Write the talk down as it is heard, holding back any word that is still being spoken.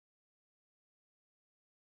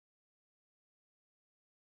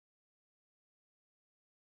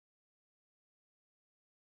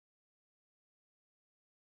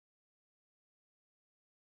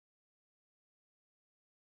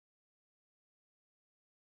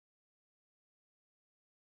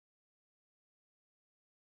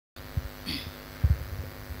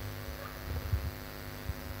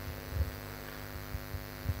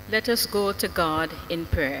Let us go to God in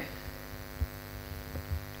prayer.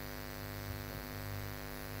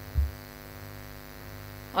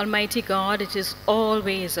 Almighty God, it is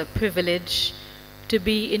always a privilege to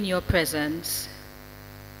be in your presence.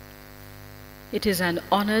 It is an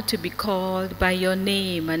honor to be called by your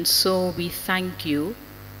name, and so we thank you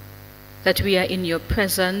that we are in your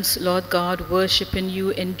presence, Lord God, worshiping you,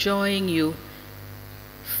 enjoying you,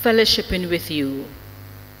 fellowshipping with you.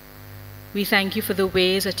 We thank you for the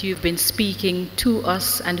ways that you've been speaking to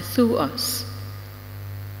us and through us.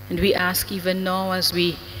 And we ask even now as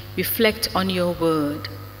we reflect on your word,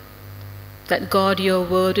 that God, your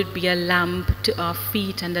word would be a lamp to our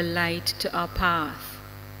feet and a light to our path.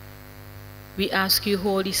 We ask you,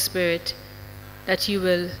 Holy Spirit, that you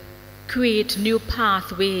will create new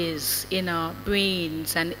pathways in our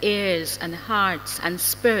brains and ears and hearts and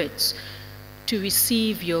spirits to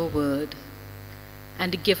receive your word,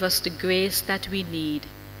 and give us the grace that we need,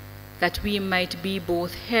 that we might be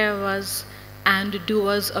both hearers and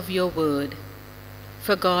doers of your word.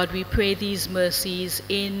 For God, we pray these mercies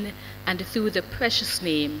in and through the precious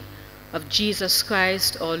name of Jesus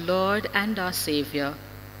Christ, our Lord and our Savior.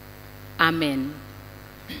 Amen.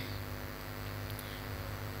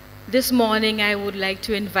 This morning, I would like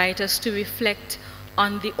to invite us to reflect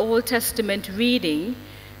on the Old Testament reading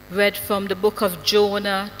read from the book of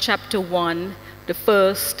Jonah, chapter 1, the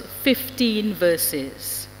first 15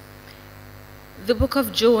 verses. The book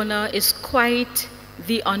of Jonah is quite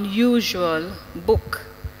the unusual book.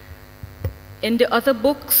 In the other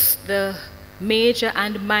books, the major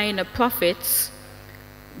and minor prophets,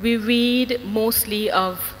 we read mostly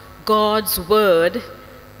of God's word,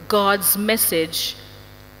 God's message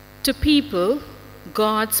to people,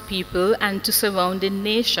 God's people, and to surrounding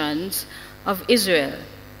nations of Israel.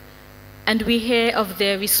 And we hear of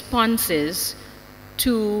their responses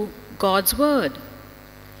to God's word.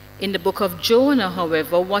 In the book of Jonah,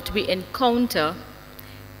 however, what we encounter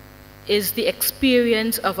is the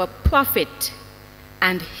experience of a prophet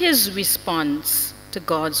and his response to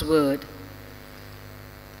God's word.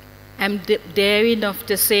 I'm dare enough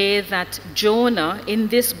to say that Jonah, in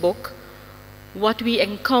this book, what we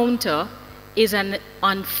encounter is an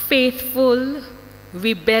unfaithful,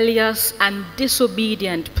 rebellious, and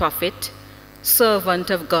disobedient prophet, servant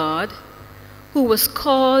of God, who was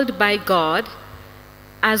called by God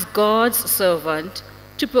as God's servant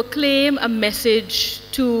to proclaim a message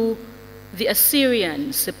to the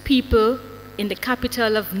Assyrians, the people in the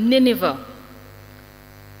capital of Nineveh.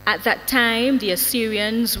 At that time, the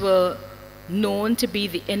Assyrians were known to be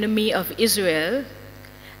the enemy of Israel.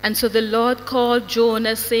 And so the Lord called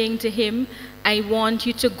Jonah, saying to him, I want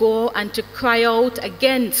you to go and to cry out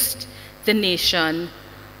against the nation,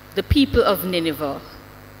 the people of Nineveh.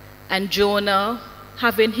 And Jonah,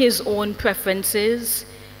 having his own preferences,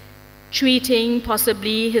 treating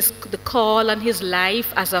possibly the call on his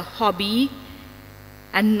life as a hobby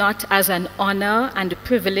and not as an honor and a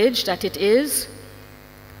privilege that it is,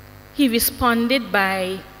 he responded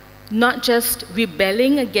by not just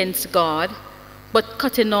rebelling against God, but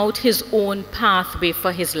cutting out his own pathway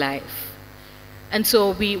for his life. And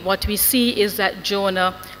so what we see is that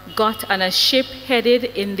Jonah got on a ship headed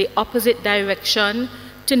in the opposite direction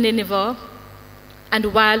to Nineveh,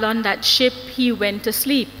 and while on that ship, he went to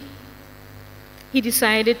sleep. He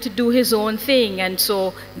decided to do his own thing, and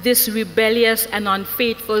so this rebellious and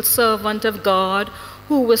unfaithful servant of God,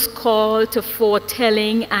 who was called to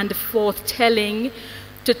foretelling and forthtelling,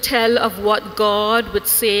 to tell of what God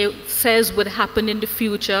says would happen in the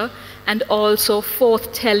future, and also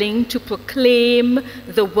forthtelling to proclaim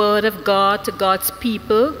the word of God to God's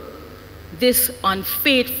people, this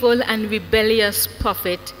unfaithful and rebellious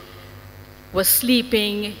prophet was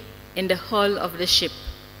sleeping in the hull of the ship.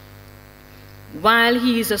 While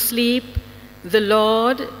he is asleep, the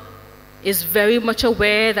Lord is very much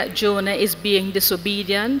aware that Jonah is being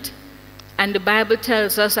disobedient, and the Bible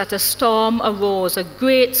tells us that a storm arose, a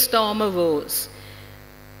great storm arose.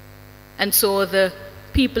 And so the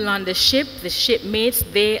people on the ship, the shipmates,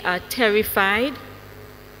 they are terrified.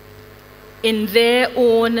 In their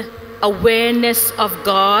own awareness of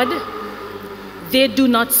God, they do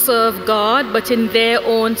not serve God, but in their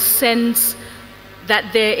own sense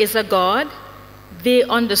that there is a God, they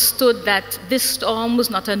understood that this storm was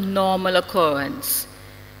not a normal occurrence.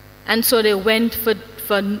 And so they went for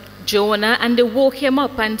Jonah, and they woke him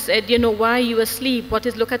up and said, you know, why are you asleep?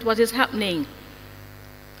 Look at what is happening.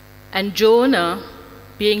 And Jonah,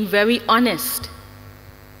 being very honest,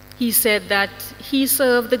 he said that he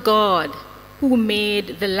served the God who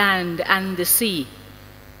made the land and the sea.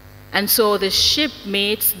 And so the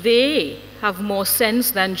shipmates, they have more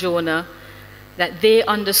sense than Jonah, that they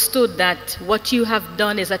understood that what you have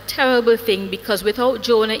done is a terrible thing, because without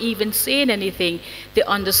Jonah even saying anything, they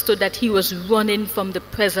understood that he was running from the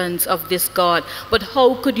presence of this God. But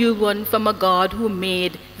how could you run from a God who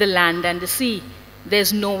made the land and the sea?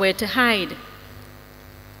 There's nowhere to hide.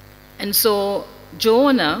 And so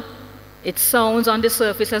Jonah, it sounds on the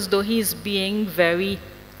surface as though he's being very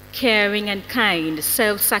caring and kind,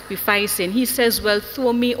 self-sacrificing. He says, well,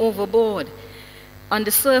 throw me overboard. On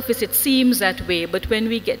the surface, it seems that way, but when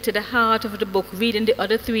we get to the heart of the book, reading the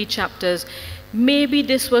other 3 chapters, maybe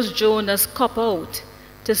this was Jonah's cop-out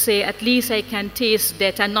to say, at least I can taste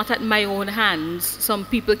death, and not at my own hands. Some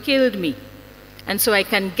people killed me, and so I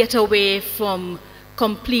can get away from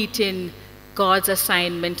completing God's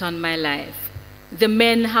assignment on my life. The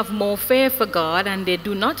men have more fear for God, and they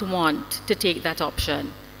do not want to take that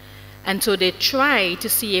option. And so they try to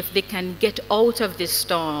see if they can get out of this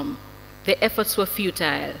storm. Their efforts were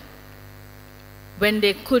futile. When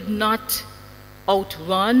they could not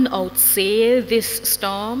outrun, outsail this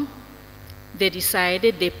storm, they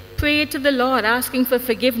decided, they prayed to the Lord, asking for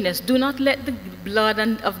forgiveness. Do not let the blood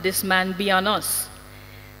of this man be on us.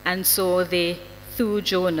 And so they threw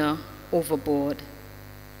Jonah overboard.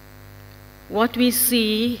 What we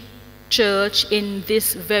see, church, in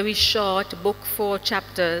this very short book, 4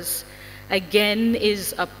 chapters, again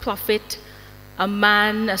is a prophet, a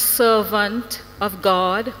man, a servant of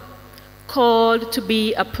God, called to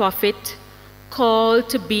be a prophet, called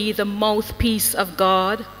to be the mouthpiece of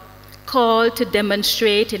God, called to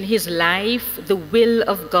demonstrate in his life the will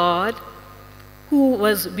of God, who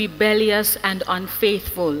was rebellious and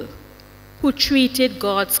unfaithful, who treated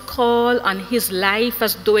God's call on his life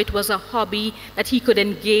as though it was a hobby that he could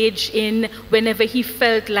engage in whenever he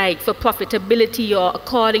felt like, for profitability or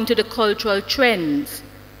according to the cultural trends.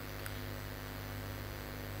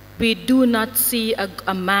 We do not see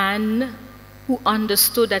a man who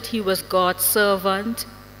understood that he was God's servant,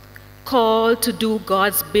 called to do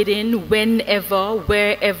God's bidding whenever,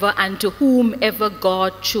 wherever, and to whomever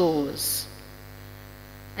God chose.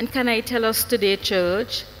 And can I tell us today,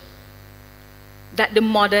 church, that the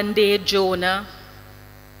modern day Jonah,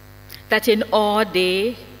 that in our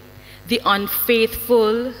day, the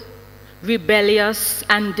unfaithful, rebellious,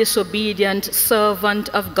 and disobedient servant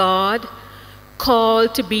of God,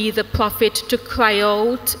 called to be the prophet to cry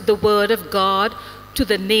out the word of God to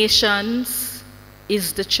the nations,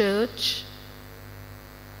 is the church?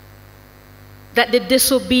 That the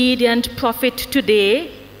disobedient prophet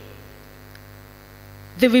today,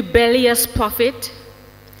 the rebellious prophet,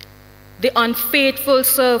 the unfaithful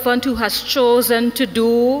servant who has chosen to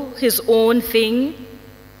do his own thing,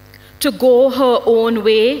 to go her own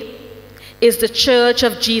way, is the Church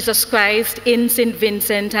of Jesus Christ in St.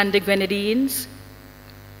 Vincent and the Grenadines.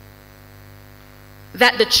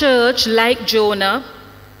 That the church, like Jonah,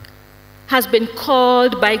 has been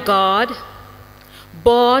called by God,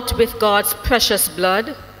 bought with God's precious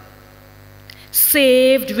blood,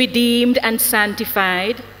 saved, redeemed, and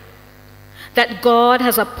sanctified, that God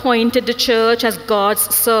has appointed the church as God's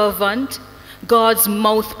servant, God's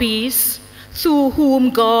mouthpiece, through whom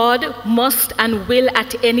God must and will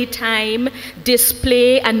at any time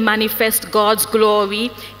display and manifest God's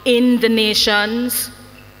glory in the nations.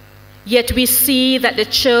 Yet we see that the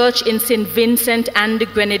church in St. Vincent and the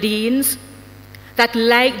Grenadines, that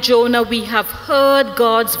like Jonah, we have heard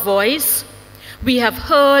God's voice, we have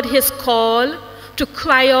heard his call to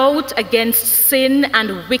cry out against sin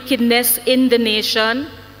and wickedness in the nation,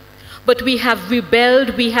 but we have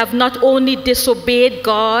rebelled. We have not only disobeyed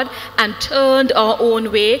God and turned our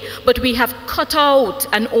own way, but we have cut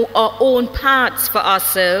out our own paths for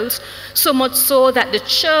ourselves, so much so that the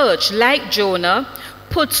church, like Jonah,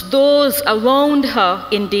 puts those around her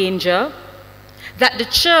in danger. That the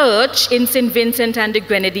church in St. Vincent and the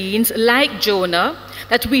Grenadines, like Jonah,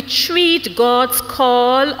 that we treat God's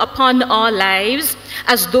call upon our lives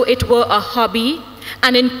as though it were a hobby,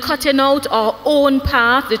 and in cutting out our own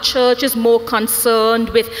path, the church is more concerned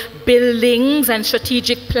with buildings and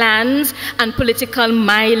strategic plans and political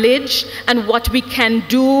mileage and what we can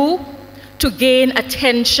do to gain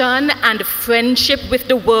attention and friendship with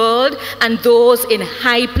the world and those in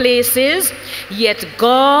high places. Yet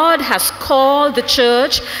God has called the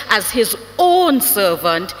church as his own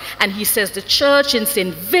servant, and he says the church in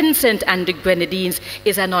St. Vincent and the Grenadines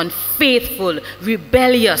is an unfaithful,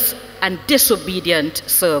 rebellious, and disobedient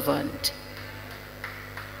servant.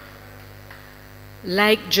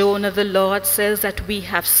 Like Jonah, the Lord says that we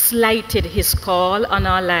have slighted his call on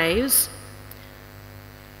our lives,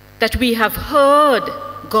 that we have heard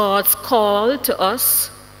God's call to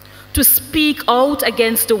us to speak out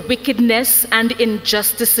against the wickedness and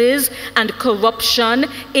injustices and corruption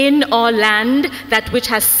in our land, that which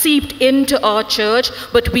has seeped into our church,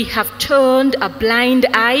 but we have turned a blind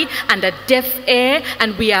eye and a deaf ear,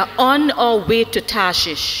 and we are on our way to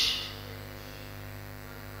Tarshish.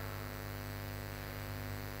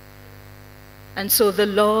 And so the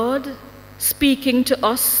Lord, speaking to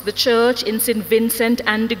us, the church in St. Vincent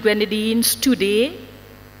and the Grenadines today,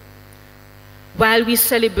 while we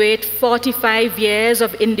celebrate 45 years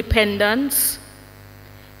of independence,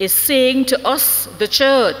 is saying to us, the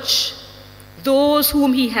church, those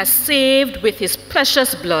whom he has saved with his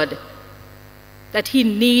precious blood, that he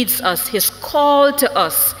needs us. His call to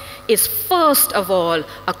us is first of all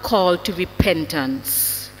a call to repentance.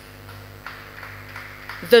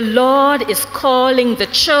 The Lord is calling the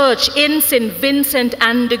church in St. Vincent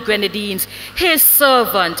and the Grenadines, his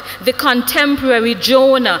servant, the contemporary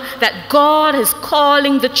Jonah, that God is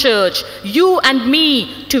calling the church, you and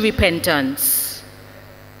me, to repentance.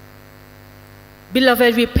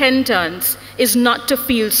 Beloved, repentance is not to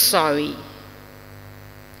feel sorry.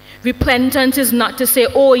 Repentance is not to say,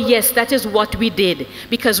 oh yes, that is what we did,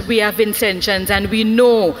 because we are Vincentians and we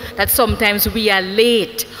know that sometimes we are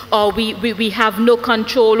late, or we have no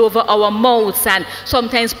control over our mouths, and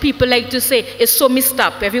sometimes people like to say, it's so messed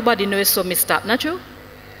up. Everybody knows it's so messed up, not true?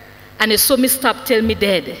 And it's so messed up till me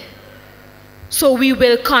dead. So we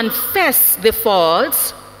will confess the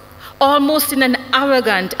faults, almost in an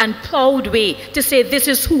arrogant and proud way, to say, this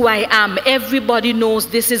is who I am. Everybody knows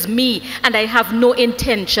this is me, and I have no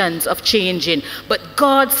intentions of changing. But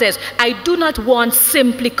God says, I do not want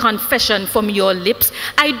simply confession from your lips.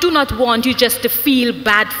 I do not want you just to feel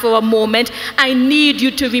bad for a moment. I need you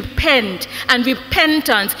to repent. And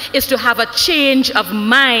repentance is to have a change of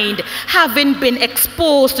mind, having been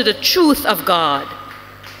exposed to the truth of God.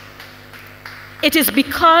 It is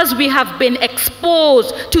because we have been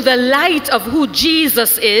exposed to the light of who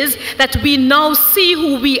Jesus is that we now see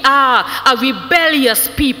who we are, a rebellious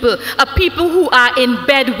people, a people who are in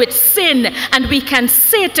bed with sin, and we can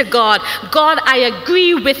say to God, God, I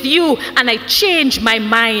agree with you and I change my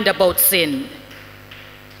mind about sin.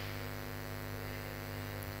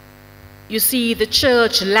 You see, the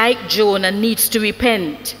church, like Jonah, needs to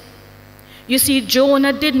repent. You see,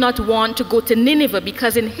 Jonah did not want to go to Nineveh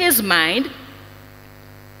because in his mind,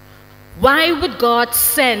 why would God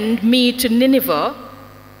send me to Nineveh,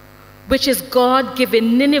 which is God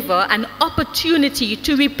giving Nineveh an opportunity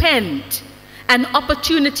to repent, an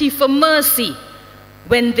opportunity for mercy,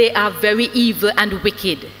 when they are very evil and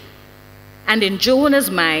wicked? And in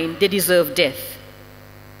Jonah's mind, they deserve death.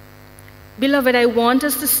 Beloved, I want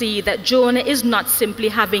us to see that Jonah is not simply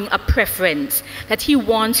having a preference, that he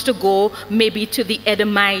wants to go maybe to the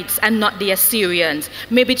Edomites and not the Assyrians,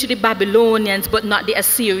 maybe to the Babylonians but not the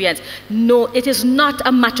Assyrians. No, it is not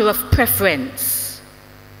a matter of preference.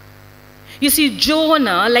 You see,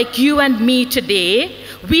 Jonah, like you and me today,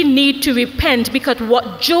 we need to repent, because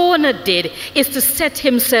what Jonah did is to set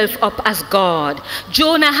himself up as God.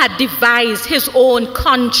 Jonah had devised his own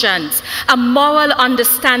conscience, a moral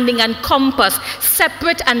understanding and compass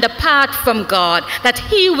separate and apart from God, that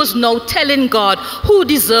he was now telling God who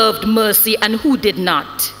deserved mercy and who did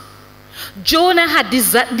not. Jonah had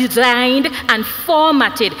designed and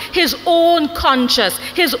formatted his own conscience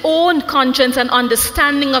and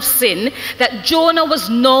understanding of sin, that Jonah was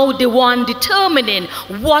now the one determining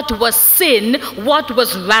what was sin, what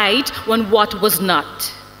was right, and what was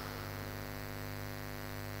not.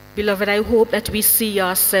 Beloved, I hope that we see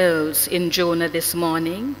ourselves in Jonah this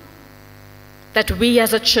morning, that we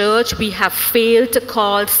as a church, we have failed to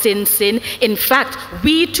call sin sin. In fact,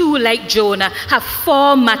 we too, like Jonah, have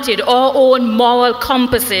formatted our own moral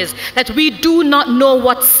compasses, that we do not know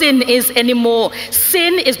what sin is anymore.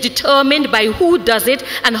 Sin is determined by who does it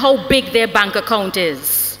and how big their bank account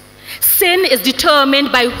is. Sin is determined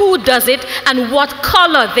by who does it and what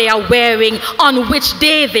color they are wearing, on which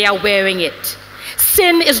day they are wearing it.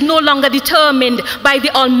 Sin is no longer determined by the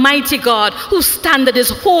Almighty God, whose standard is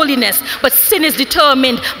holiness, but sin is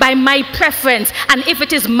determined by my preference, and if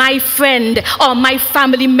it is my friend or my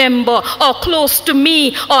family member or close to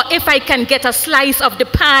me, or if I can get a slice of the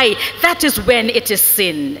pie, that is when it is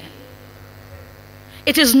sin.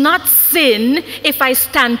 It is not sin if I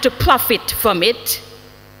stand to profit from it.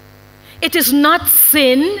 It is not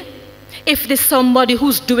sin if there's somebody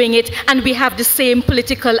who's doing it and we have the same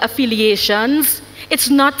political affiliations. It's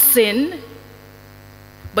not sin,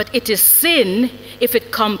 but it is sin if it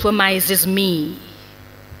compromises me.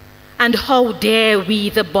 And how dare we,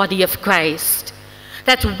 the body of Christ,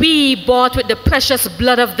 that we bought with the precious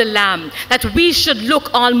blood of the Lamb, that we should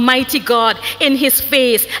look Almighty God in his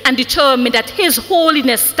face and determine that his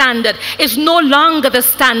holiness standard is no longer the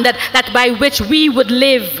standard that by which we would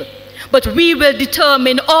live, but we will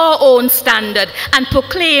determine our own standard and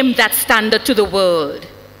proclaim that standard to the world.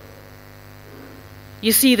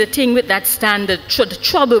 You see, the thing with that standard, the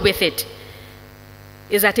trouble with it,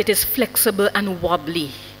 is that it is flexible and wobbly.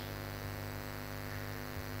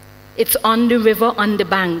 It's on the river, on the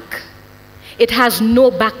bank. It has no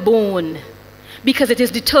backbone because it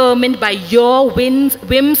is determined by your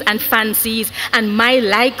whims and fancies and my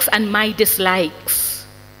likes and my dislikes.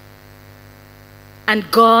 And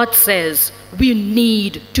God says we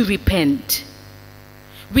need to repent.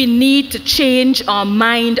 We need to change our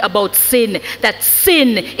mind about sin, that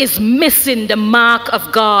sin is missing the mark of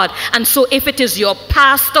God. And so if it is your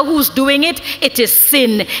pastor who's doing it, it is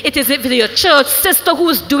sin. If it is your church sister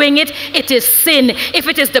who's doing it, it is sin. If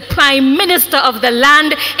it is the prime minister of the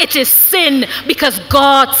land, it is sin, because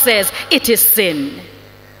God says it is sin.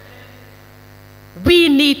 We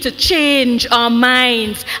need to change our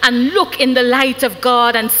minds and look in the light of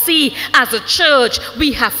God and see, as a church,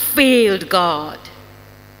 we have failed God.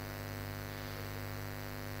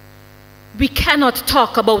 We cannot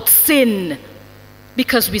talk about sin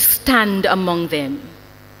because we stand among them.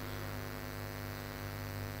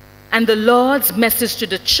 And the Lord's message to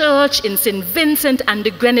the church in St. Vincent and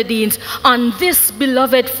the Grenadines on this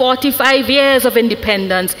beloved 45 years of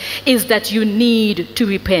independence is that you need to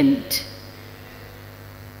repent.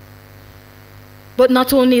 But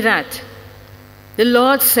not only that, the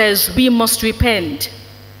Lord says we must repent,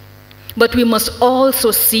 but we must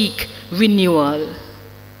also seek renewal.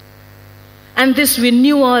 And this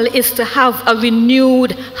renewal is to have a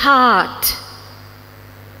renewed heart.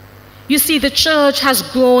 You see, the church has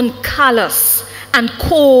grown callous and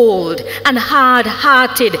cold and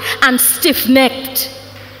hard-hearted and stiff-necked.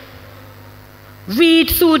 Read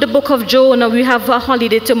through the book of Jonah. We have a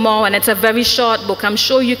holiday tomorrow, and it's a very short book. I'm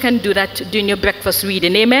sure you can do that during your breakfast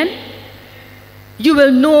reading. Amen? You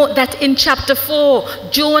will know that in chapter 4,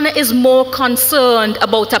 Jonah is more concerned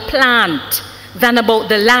about a plant than about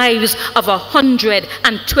the lives of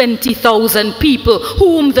 120,000 people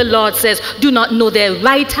whom the Lord says do not know their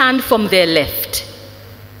right hand from their left.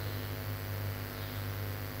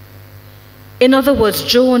 In other words,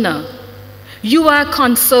 Jonah, you are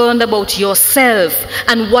concerned about yourself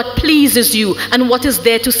and what pleases you and what is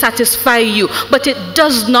there to satisfy you, but it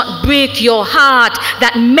does not break your heart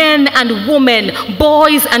that men and women,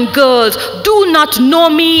 boys and girls do not know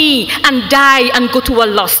me and die and go to a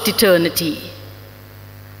lost eternity.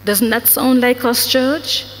 Doesn't that sound like us,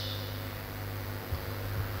 church?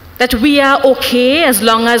 That we are okay as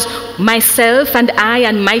long as myself and I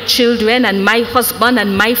and my children and my husband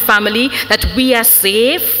and my family, that we are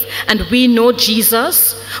safe and we know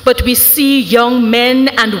Jesus, but we see young men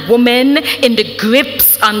and women in the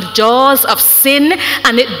grips and jaws of sin,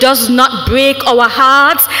 and it does not break our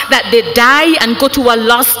hearts that they die and go to a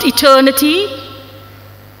lost eternity?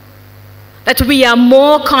 That we are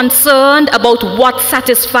more concerned about what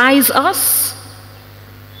satisfies us?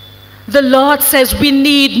 The Lord says we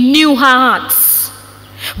need new hearts.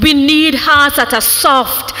 We need hearts that are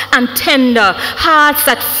soft and tender, hearts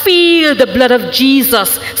that feel the blood of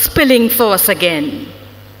Jesus spilling for us again.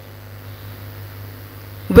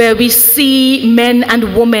 Where we see men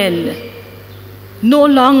and women no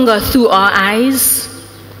longer through our eyes,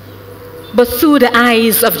 but through the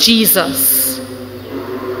eyes of Jesus.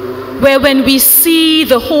 Where when we see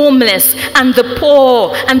the homeless and the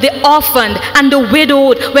poor and the orphaned and the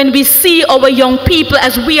widowed, when we see our young people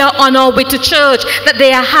as we are on our way to church, that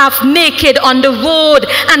they are half naked on the road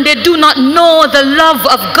and they do not know the love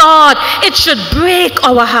of God, it should break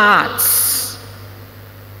our hearts.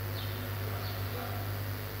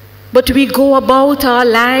 But we go about our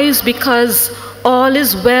lives because all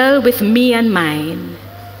is well with me and mine.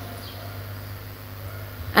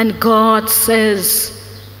 And God says,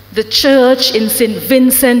 the church in St.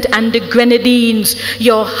 Vincent and the Grenadines,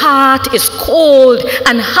 your heart is cold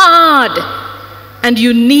and hard, and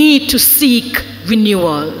you need to seek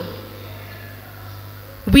renewal.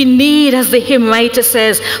 We need, as the hymn writer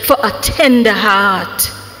says, for a tender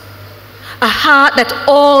heart. A heart that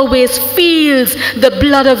always feels the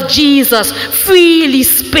blood of Jesus freely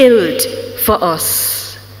spilled for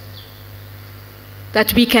us.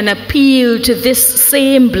 That we can appeal to this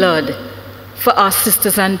same blood for our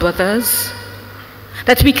sisters and brothers,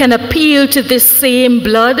 that we can appeal to this same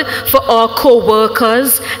blood for our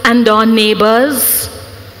co-workers and our neighbors,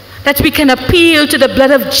 that we can appeal to the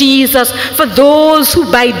blood of Jesus for those who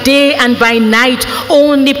by day and by night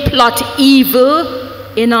only plot evil,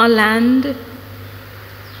 in our land?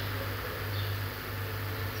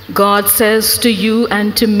 God says to you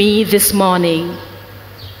and to me this morning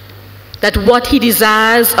that what he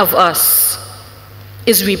desires of us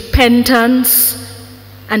is repentance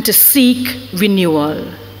and to seek renewal.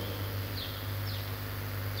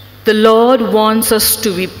 The Lord wants us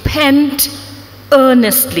to repent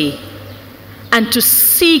earnestly and to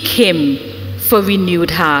seek him for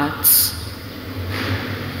renewed hearts.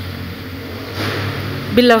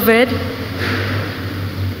 Beloved,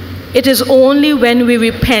 it is only when we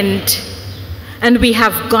repent and we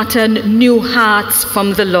have gotten new hearts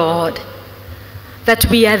from the Lord that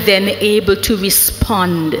we are then able to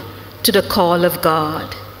respond to the call of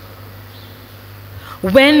God.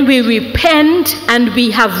 When we repent and we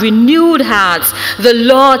have renewed hearts, the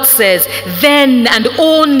Lord says, then and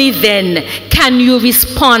only then can you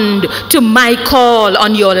respond to my call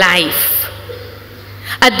on your life.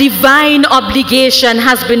 A divine obligation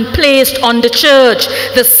has been placed on the church,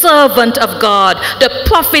 the servant of God, the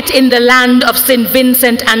prophet in the land of St.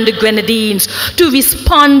 Vincent and the Grenadines, to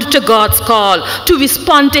respond to God's call, to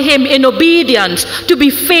respond to him in obedience, to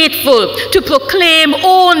be faithful, to proclaim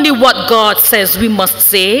only what God says we must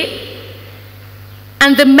say.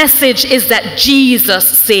 And the message is that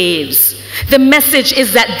Jesus saves. The message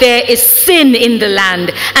is that there is sin in the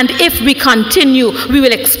land, and if we continue, we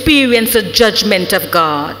will experience the judgment of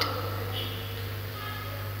God.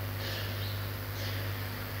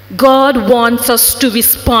 God wants us to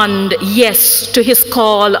respond, yes, to his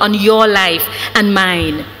call on your life and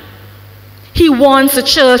mine. He wants the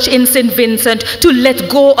church in St. Vincent to let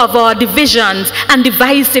go of our divisions and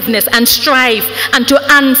divisiveness and strife and to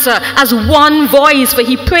answer as one voice, for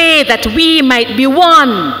he prayed that we might be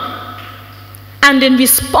one. And in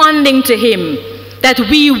responding to him, that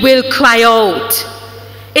we will cry out.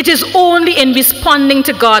 It is only in responding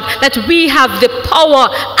to God that we have the power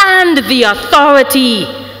and the authority,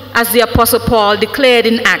 as the Apostle Paul declared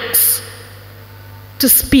in Acts, to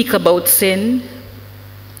speak about sin,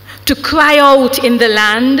 to cry out in the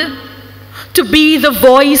land, to be the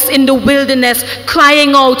voice in the wilderness,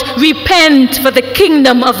 crying out, repent, for the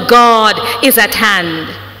kingdom of God is at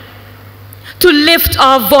hand. To lift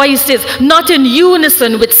our voices, not in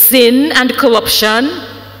unison with sin and corruption,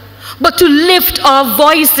 but to lift our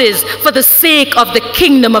voices for the sake of the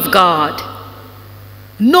kingdom of God.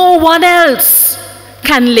 No one else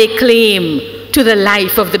can lay claim to the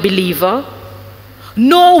life of the believer.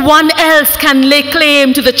 No one else can lay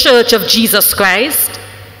claim to the church of Jesus Christ.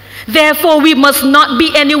 Therefore, we must not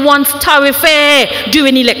be anyone's thoroughfare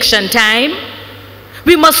during election time.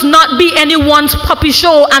 We must not be anyone's puppy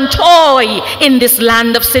show and toy in this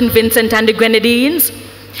land of St. Vincent and the Grenadines.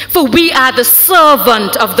 For we are the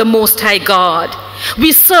servant of the Most High God.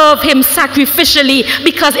 We serve him sacrificially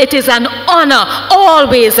because it is an honor,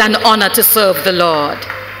 always an honor, to serve the Lord.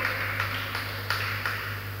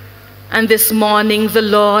 And this morning the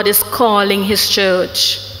Lord is calling his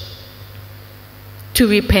church to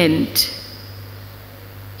repent.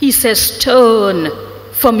 He says, turn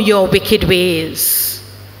from your wicked ways.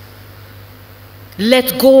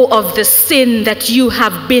 Let go of the sin that you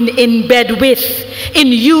have been in bed with, in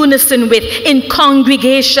unison with, in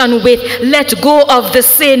congregation with. Let go of the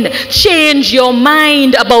sin. Change your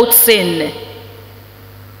mind about sin.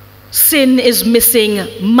 Sin is missing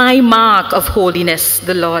my mark of holiness,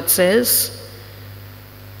 the Lord says.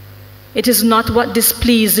 It is not what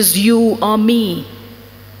displeases you or me.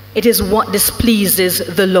 It is what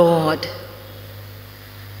displeases the Lord.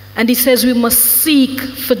 And he says we must seek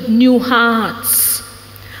for new hearts,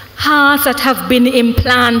 hearts that have been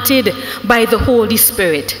implanted by the Holy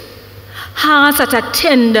Spirit, hearts that are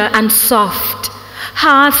tender and soft,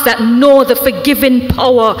 hearts that know the forgiving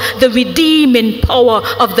power, the redeeming power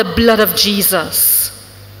of the blood of Jesus.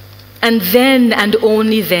 And then and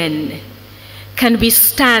only then can we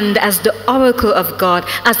stand as the oracle of God,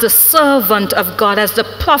 as the servant of God, as the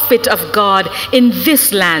prophet of God in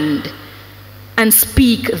this land, and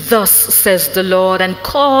speak, thus says the Lord, and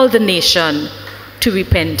call the nation to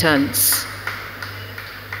repentance.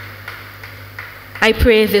 I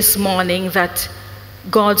pray this morning that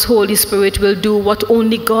God's Holy Spirit will do what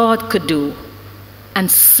only God could do and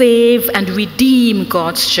save and redeem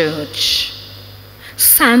God's church.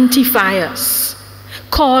 Sanctify us.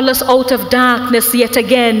 Call us out of darkness yet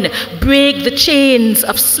again. Break the chains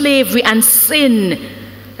of slavery and sin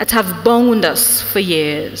that have bound us for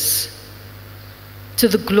years, to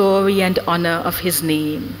the glory and honor of his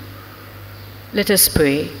name. Let us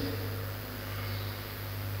pray.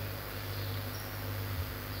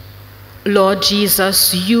 Lord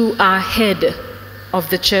Jesus, you are head of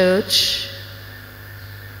the church.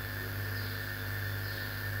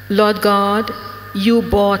 Lord God, you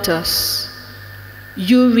bought us.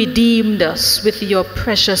 You redeemed us with your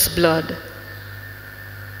precious blood.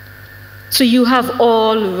 So you have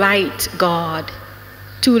all right, God,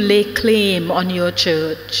 to lay claim on your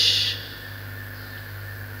church.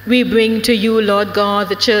 We bring to you, Lord God,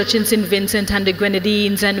 the church in St. Vincent and the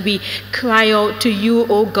Grenadines, and we cry out to you,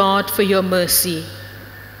 O God, for your mercy.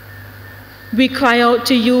 We cry out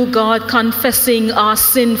to you, God, confessing our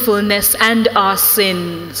sinfulness and our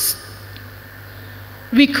sins.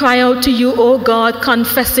 We cry out to you, O God,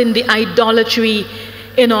 confessing the idolatry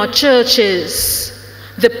in our churches,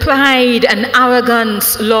 the pride and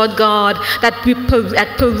arrogance, Lord God, that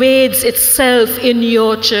parades itself in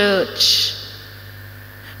your church.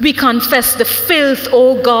 We confess the filth,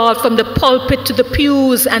 O God, from the pulpit to the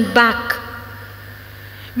pews and back.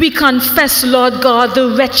 We confess, Lord God,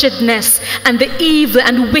 the wretchedness and the evil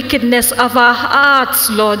and wickedness of our hearts,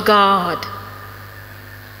 Lord God.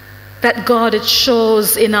 That, God, it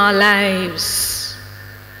shows in our lives.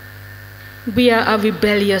 We are a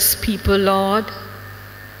rebellious people, Lord.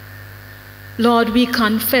 Lord, we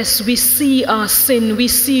confess, we see our sin, we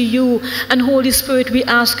see you, and Holy Spirit, we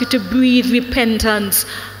ask you to breathe repentance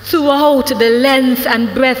throughout the length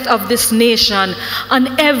and breadth of this nation,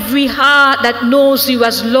 on every heart that knows you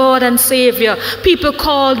as Lord and Savior, people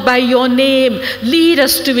called by your name. Lead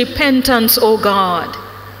us to repentance, O God.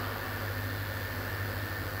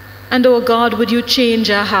 And, O God, would you change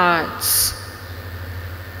our hearts?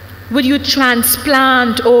 Would you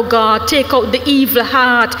transplant, O God, take out the evil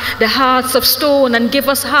heart, the hearts of stone, and give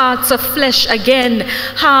us hearts of flesh again,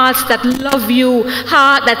 hearts that love you,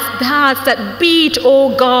 hearts that beat,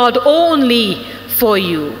 O God, only for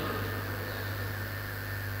you.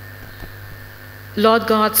 Lord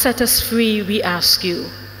God, set us free, we ask you,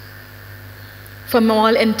 from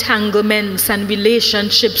all entanglements and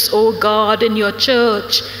relationships, O God, in your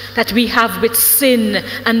church that we have with sin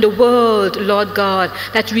and the world, Lord God,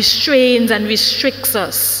 that restrains and restricts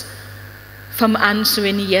us from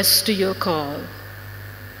answering yes to your call.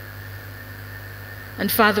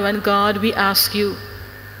 And Father and God, we ask you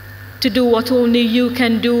to do what only you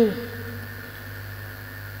can do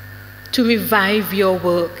to revive your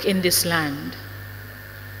work in this land.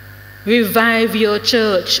 Revive your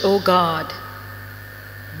church, O God.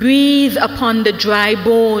 Breathe upon the dry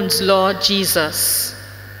bones, Lord Jesus,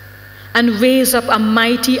 and raise up a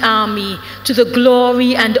mighty army to the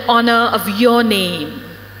glory and honor of your name.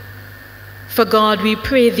 For God, we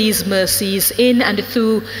pray these mercies in and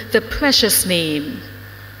through the precious name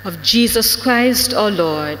of Jesus Christ our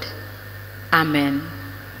Lord. Amen.